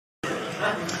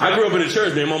I grew up in a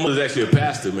church, man. My mother's actually a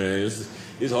pastor, man.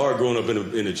 It's hard growing up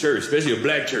in a church, especially a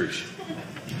black church.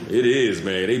 It is,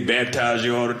 man. They baptize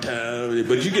you all the time.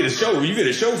 But you get a show. You get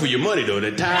a show for your money, though.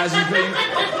 The tithes you pay,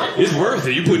 it's worth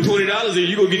it. You put $20 in,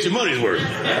 you gonna get your money's worth.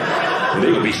 And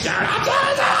they gonna be shouting.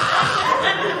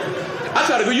 I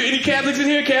try to go. You any Catholics in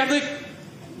here? Catholic?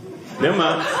 Never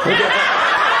mind. Okay.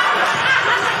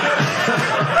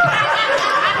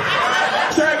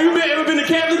 Sir, have you ever been to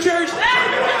Catholic church?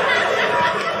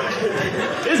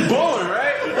 It's boring,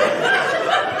 right?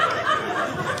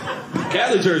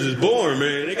 Catholic church is boring,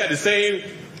 man. They got the same.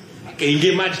 I can't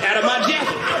get much out of my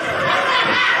jacket.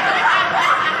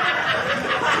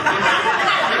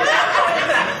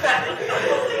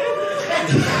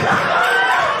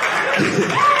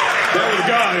 That was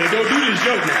God, man. Don't do this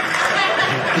joke now.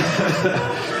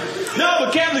 No,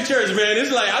 but Catholic church, man,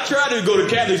 it's like, I tried to go to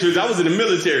Catholic church. I was in the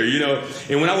military, you know,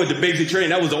 and when I went to basic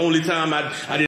training, that was the only time I didn't